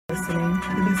Listening to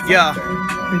the Yeah.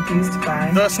 Cypher, produced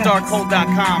by The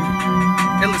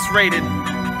STARCULT.com. Illest rated.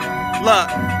 Look,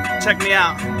 check me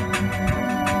out.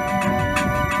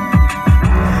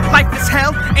 Life is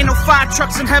hell, ain't no fire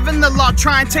trucks in heaven. The law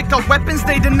try and take our weapons,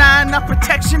 they denying our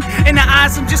protection. In their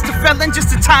eyes I'm just a felon,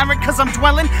 just a tyrant, cause I'm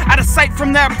dwelling out of sight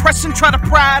from their oppression. Try to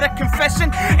pry out a confession,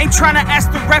 ain't trying to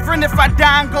ask the reverend if I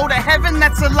die and go to heaven.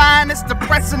 That's a lie and it's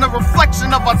depressing, a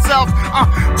reflection of ourselves.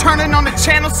 Turning on the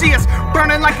channel, see us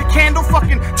burning like a candle,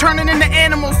 fucking turning into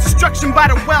animals, destruction by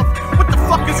the wealth. What the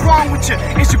fuck is wrong with you?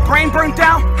 Is your brain burnt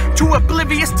out? Too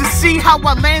oblivious to see how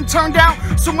our land turned out?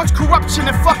 So much corruption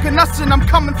and fucking us, and I'm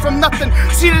coming from nothing.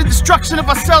 See the destruction of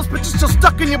ourselves, but you're still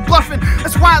stuck in your bluffing.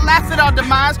 That's why I laugh at our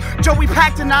demise. Joey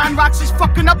packed a 9 rocks, is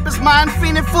fucking up his mind.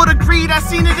 Fiending for the greed, I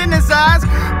seen it in his eyes.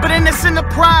 But in this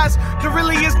enterprise, there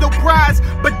really is no prize.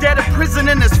 But dead in prison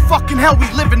in this fucking hell we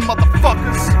living,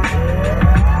 motherfuckers.